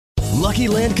Lucky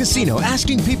Land Casino,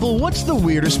 asking people, what's the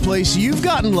weirdest place you've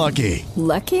gotten lucky?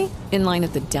 Lucky? In line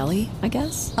at the deli, I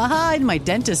guess? Aha, in my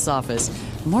dentist's office.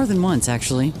 More than once,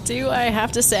 actually. Do I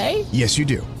have to say? Yes, you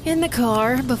do. In the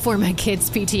car before my kids'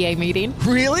 PTA meeting.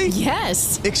 Really?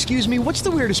 Yes. Excuse me, what's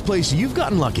the weirdest place you've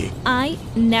gotten lucky? I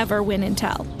never win and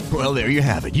tell. Well, there you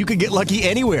have it. You can get lucky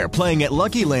anywhere, playing at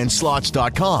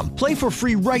LuckyLandSlots.com. Play for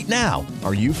free right now.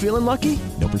 Are you feeling lucky?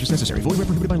 No purchase necessary. Void where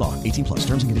prohibited by law. 18 plus.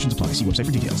 Terms and conditions apply. See website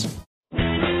for details.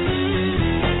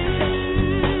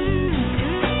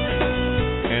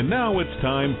 And now it's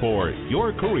time for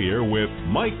Your Career with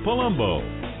Mike Palumbo.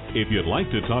 If you'd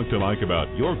like to talk to Mike about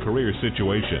your career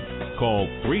situation, call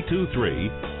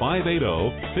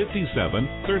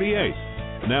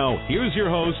 323-580-5738. Now, here's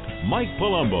your host, Mike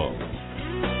Palumbo.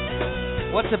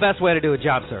 What's the best way to do a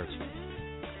job search?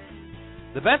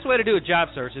 The best way to do a job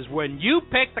search is when you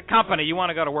pick the company you want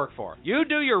to go to work for. You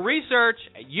do your research,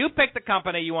 you pick the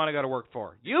company you want to go to work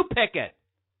for. You pick it.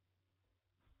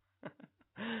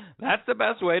 That's the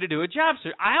best way to do a job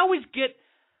search. I always get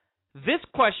this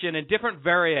question in different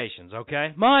variations,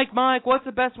 okay? Mike, what's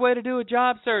the best way to do a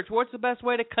job search? What's the best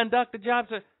way to conduct a job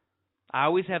search? I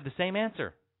always have the same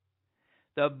answer.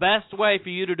 The best way for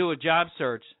you to do a job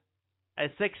search, a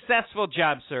successful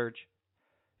job search,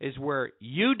 is where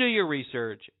you do your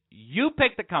research, you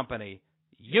pick the company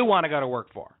you want to go to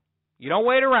work for. You don't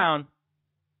wait around.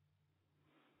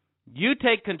 You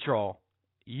take control.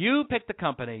 You pick the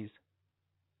companies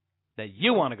that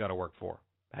you want to go to work for.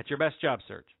 That's your best job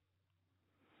search.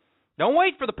 Don't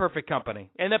wait for the perfect company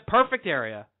in the perfect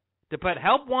area to put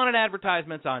help wanted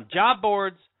advertisements on job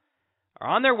boards or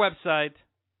on their website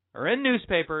or in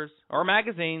newspapers or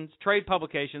magazines, trade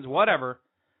publications, whatever.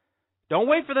 Don't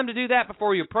wait for them to do that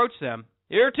before you approach them.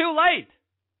 You're too late.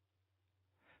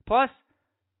 Plus,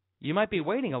 you might be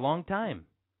waiting a long time.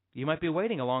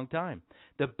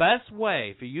 The best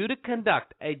way for you to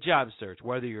conduct a job search,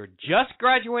 whether you're just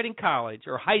graduating college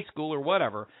or high school or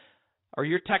whatever, or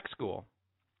your tech school,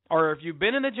 or if you've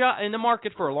been in the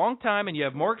market for a long time and you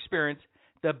have more experience,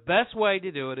 the best way to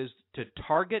do it is to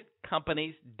target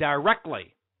companies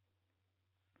directly.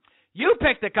 You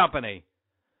pick the company.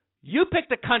 You pick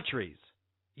the countries.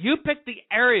 You pick the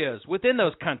areas within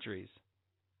those countries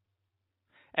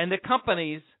and the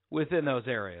companies within those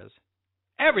areas.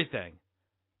 Everything.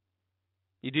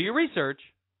 You do your research.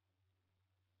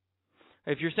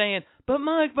 If you're saying, but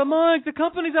Mike, the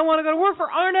companies I want to go to work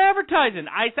for aren't advertising,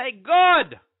 I say,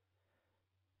 good.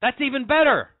 That's even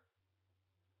better.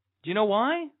 Do you know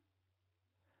why?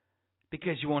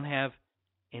 Because you won't have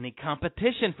any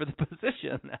competition for the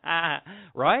position,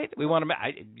 right? We want to.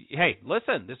 Hey,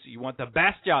 listen, you want the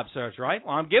best job search, right?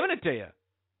 Well, I'm giving it to you.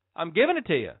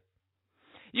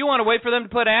 You want to wait for them to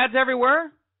put ads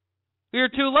everywhere? You're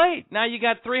too late. Now you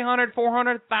got 300,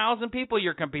 400,000 people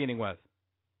you're competing with.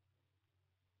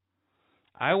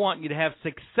 I want you to have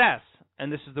success, and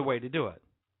this is the way to do it.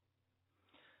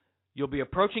 You'll be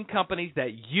approaching companies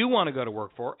that you want to go to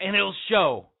work for, and it'll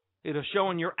show. It'll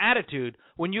show in your attitude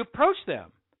when you approach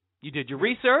them. You did your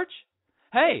research.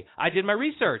 Hey, I did my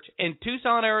research in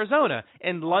Tucson, Arizona,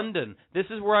 in London. This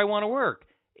is where I want to work.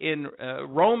 In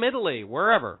Rome, Italy,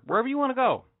 wherever you want to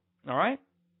go. All right?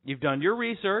 You've done your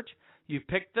research. You've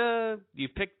picked the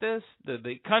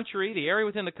country, the area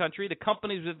within the country, the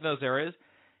companies within those areas,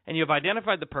 and you've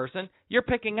identified the person. You're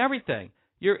picking everything.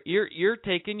 You're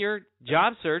taking your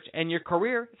job search and your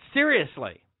career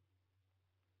seriously.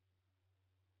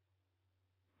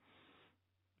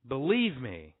 Believe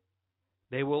me,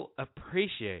 they will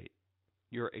appreciate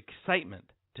your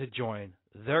excitement to join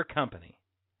their company.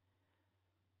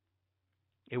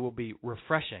 It will be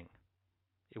refreshing.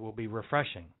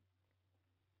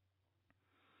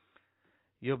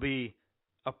 You'll be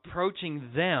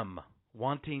approaching them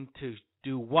wanting to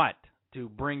do what? To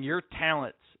bring your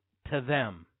talents to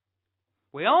them.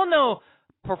 We all know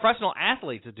professional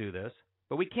athletes that do this,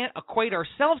 but we can't equate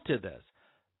ourselves to this.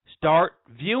 Start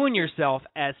viewing yourself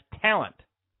as talent.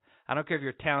 I don't care if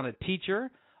you're a talented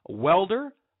teacher, a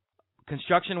welder,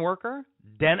 construction worker,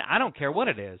 I don't care what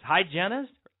it is,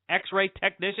 hygienist, X-ray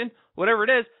technician, whatever it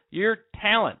is, you're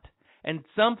talent. And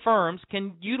some firms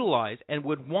can utilize and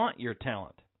would want your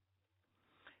talent.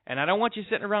 And I don't want you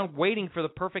sitting around waiting for the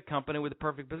perfect company with the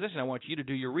perfect position. I want you to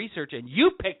do your research and you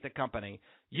pick the company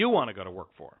you want to go to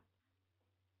work for.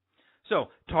 So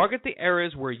target the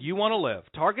areas where you want to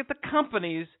live. Target the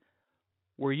companies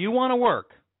where you want to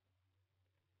work.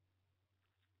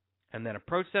 And then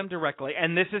approach them directly.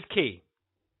 And this is key.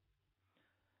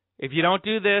 If you don't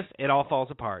do this, it all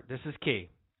falls apart. This is key.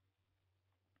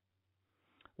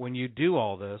 When you do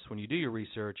all this, when you do your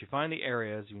research, you find the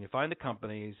areas, when you find the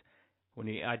companies, when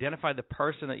you identify the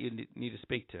person that you need to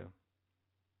speak to,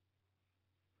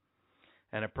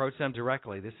 and approach them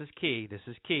directly. This is key. This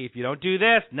is key. If you don't do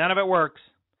this, none of it works.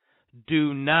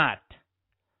 Do not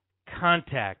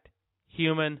contact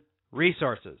human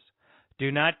resources.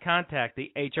 Do not contact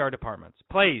the HR departments.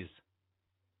 Please.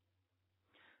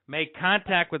 Make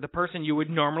contact with the person you would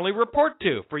normally report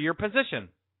to for your position.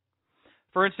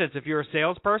 For instance, if you're a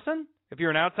salesperson, if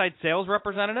you're an outside sales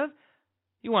representative,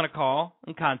 you want to call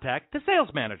and contact the sales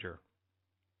manager.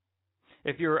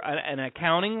 If you're an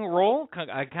accounting role,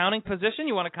 accounting position,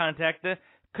 you want to contact the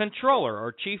controller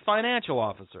or chief financial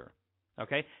officer.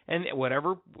 Okay? And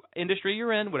whatever industry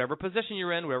you're in, whatever position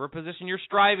you're in, whatever position you're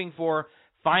striving for,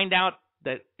 find out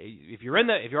that if you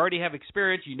already have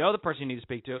experience, you know the person you need to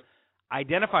speak to,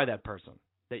 identify that person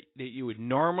that you would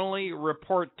normally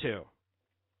report to.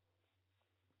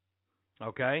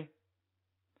 Okay?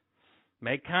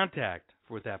 Make contact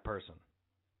with that person.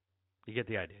 You get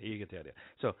the idea.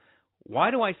 So,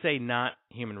 why do I say not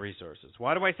human resources?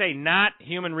 Why do I say not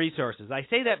human resources? I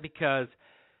say that because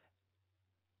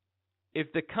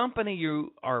if the company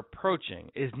you are approaching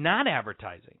is not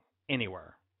advertising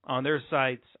anywhere, on their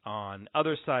sites, on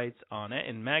other sites,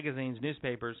 in magazines,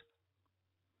 newspapers,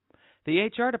 the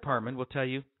HR department will tell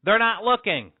you they're not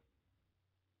looking.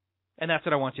 And that's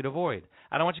what I want you to avoid.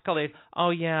 I don't want you to call it, oh,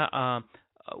 yeah,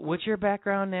 what's your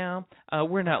background now?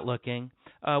 We're not looking.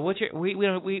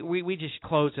 We just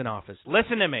closed an office.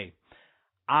 Listen to me.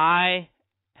 I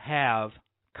have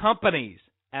companies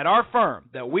at our firm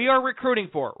that we are recruiting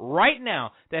for right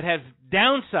now that have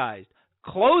downsized,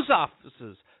 closed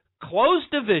offices,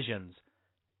 closed divisions,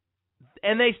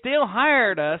 and they still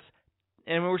hired us,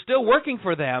 and we're still working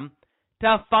for them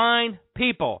to find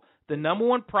people. The number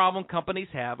one problem companies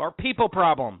have are people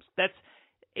problems.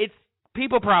 It's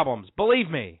people problems. Believe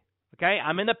me. Okay?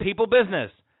 I'm in the people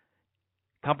business.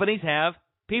 Companies have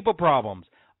people problems.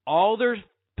 All their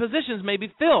positions may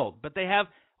be filled, but they have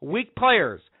weak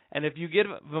players. And if you give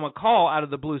them a call out of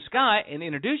the blue sky and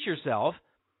introduce yourself,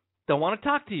 they'll want to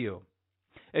talk to you.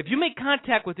 If you make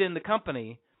contact within the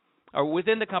company, or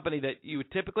within the company that you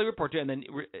would typically report to, and then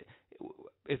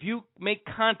if you make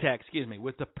contact,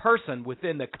 with the person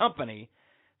within the company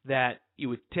that you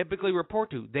would typically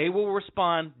report to, they will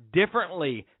respond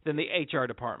differently than the HR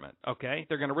department, okay?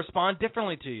 They're going to respond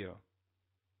differently to you.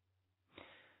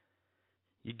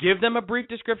 You give them a brief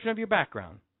description of your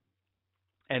background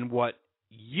and what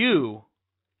you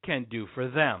can do for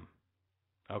them.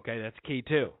 Okay, that's key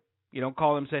too. You don't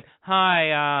call them and say,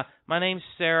 hi, my name's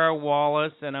Sarah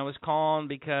Wallace, and I was calling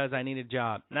because I need a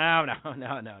job. No.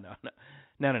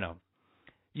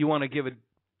 You want to give a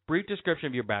brief description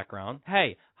of your background.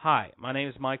 Hey, hi, my name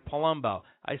is Mike Palumbo.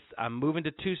 I'm moving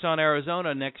to Tucson,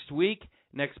 Arizona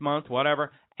next month,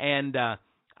 whatever, and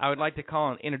I would like to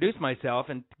call and introduce myself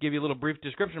and give you a little brief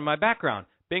description of my background.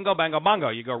 Bingo, bango, bongo.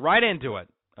 You go right into it,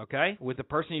 okay, with the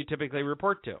person you typically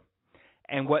report to.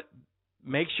 And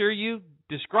make sure you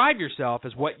describe yourself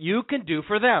as what you can do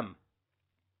for them.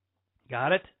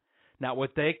 Got it? Not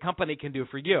what the company can do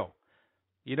for you.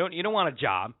 You don't want a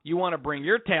job. You want to bring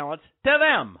your talents to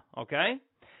them, okay?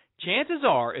 Chances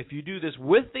are, if you do this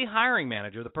with the hiring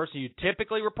manager, the person you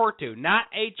typically report to, not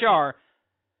HR,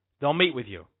 they'll meet with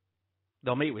you.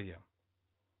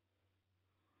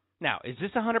 Now, is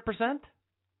this 100%?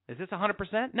 Is this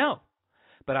 100%? No.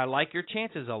 But I like your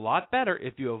chances a lot better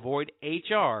if you avoid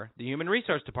HR, the Human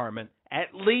Resource Department,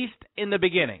 at least in the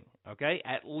beginning, okay?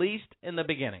 At least in the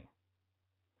beginning.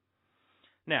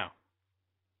 Now,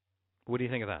 what do you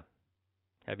think of that?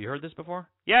 Have you heard this before?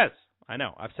 Yes, I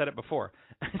know. I've said it before.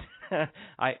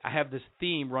 I have this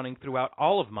theme running throughout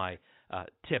all of my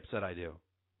tips that I do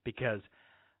because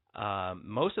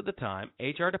most of the time,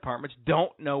 HR departments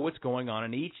don't know what's going on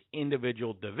in each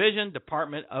individual division,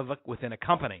 department within a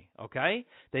company, okay?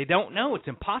 They don't know. It's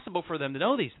impossible for them to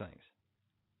know these things.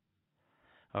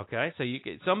 Okay, so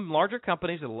some larger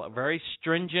companies with a very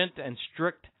stringent and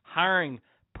strict hiring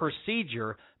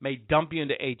procedure may dump you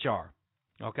into HR,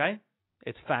 okay?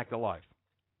 It's fact of life.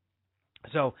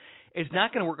 So it's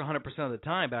not going to work 100% of the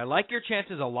time, but I like your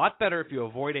chances a lot better if you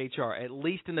avoid HR, at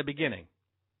least in the beginning.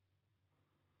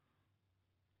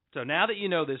 So now that you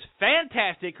know this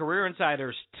fantastic Career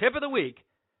Insiders tip of the week,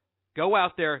 go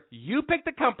out there, you pick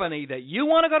the company that you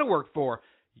want to go to work for,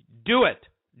 do it.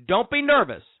 Don't be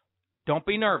nervous. Don't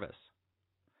be nervous.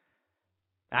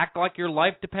 Act like your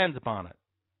life depends upon it.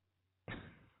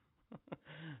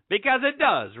 Because it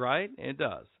does, right? It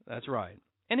does. That's right.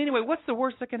 And anyway, what's the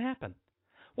worst that can happen?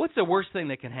 What's the worst thing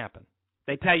that can happen?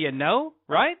 They tell you no,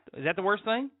 right? Is that the worst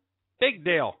thing? Big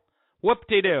deal.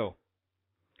 Whoop-de-doo.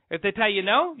 If they tell you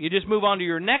no, you just move on to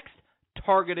your next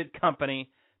targeted company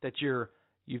that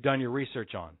you've done your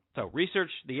research on. So research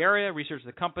the area, research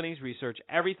the companies, research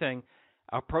everything.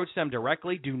 Approach them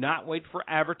directly. Do not wait for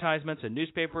advertisements in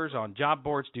newspapers, on job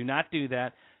boards. Do not do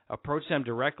that. Approach them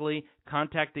directly.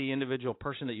 Contact the individual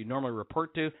person that you normally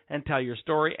report to and tell your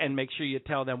story, and make sure you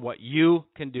tell them what you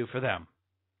can do for them.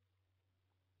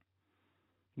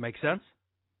 Make sense?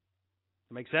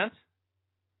 Make sense?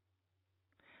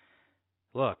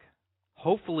 Look,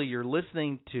 hopefully you're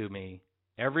listening to me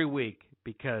every week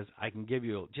because I can give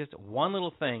you just one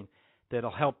little thing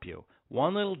that'll help you.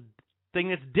 One little thing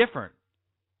that's different.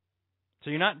 So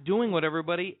you're not doing what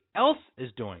everybody else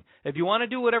is doing. If you want to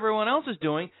do what everyone else is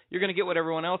doing, you're going to get what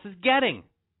everyone else is getting.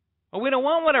 Well, we don't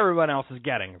want what everyone else is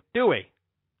getting, do we?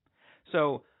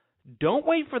 So don't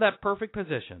wait for that perfect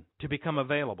position to become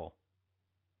available.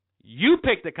 You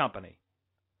pick the company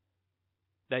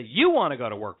that you want to go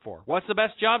to work for. What's the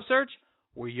best job search?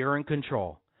 Where you're in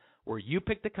control. Where you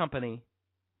pick the company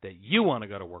that you want to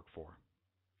go to work for.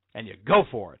 And you go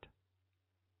for it.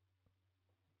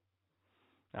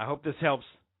 I hope this helps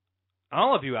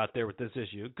all of you out there with this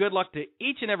issue. Good luck to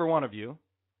each and every one of you.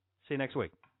 See you next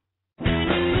week. Thanks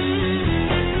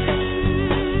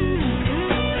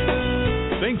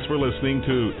for listening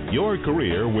to Your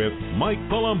Career with Mike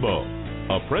Palumbo,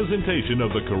 a presentation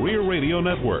of the Career Radio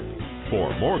Network.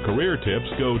 For more career tips,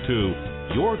 go to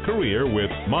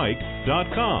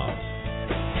yourcareerwithmike.com.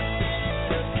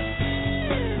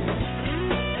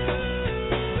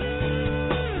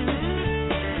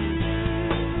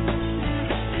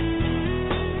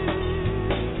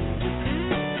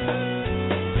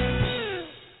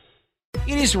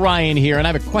 It is Ryan here, and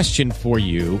I have a question for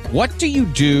you. What do you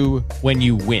do when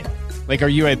you win? Like, are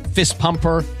you a fist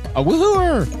pumper, a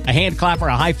woohooer, a hand clapper,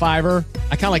 a high fiver?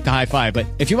 I kind of like the high five, but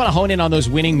if you want to hone in on those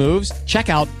winning moves, check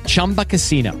out Chumba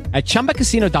Casino. At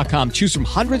ChumbaCasino.com, choose from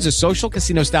hundreds of social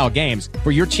casino-style games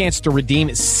for your chance to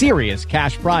redeem serious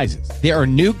cash prizes. There are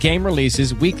new game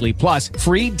releases weekly, plus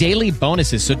free daily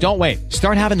bonuses, so don't wait.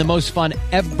 Start having the most fun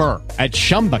ever at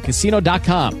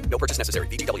ChumbaCasino.com. No purchase necessary.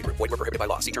 VGW Group. Void where prohibited by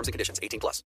law. See terms and conditions. 18+.